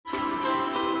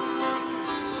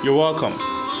You're welcome.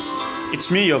 It's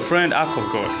me, your friend, Ark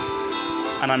of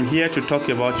God, and I'm here to talk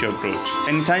about your growth.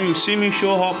 Anytime you see me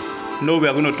show up, know we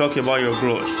are going to talk about your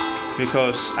growth,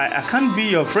 because I can't be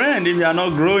your friend if you are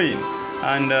not growing,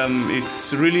 and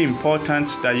it's really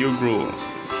important that you grow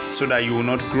so that you will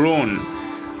not groan.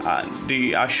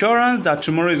 The assurance that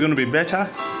tomorrow is going to be better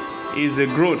is the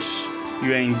growth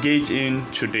you are engaged in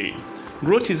today.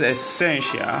 Growth is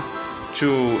essential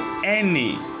to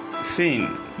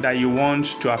anything that you want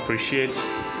to appreciate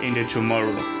in the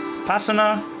tomorrow.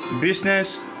 Personal,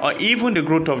 business, or even the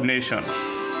growth of nation.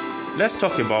 Let's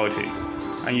talk about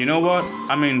it. And you know what?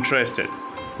 I'm interested.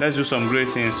 Let's do some great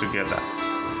things together.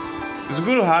 It's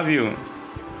good to have you.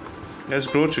 Let's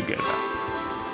grow together.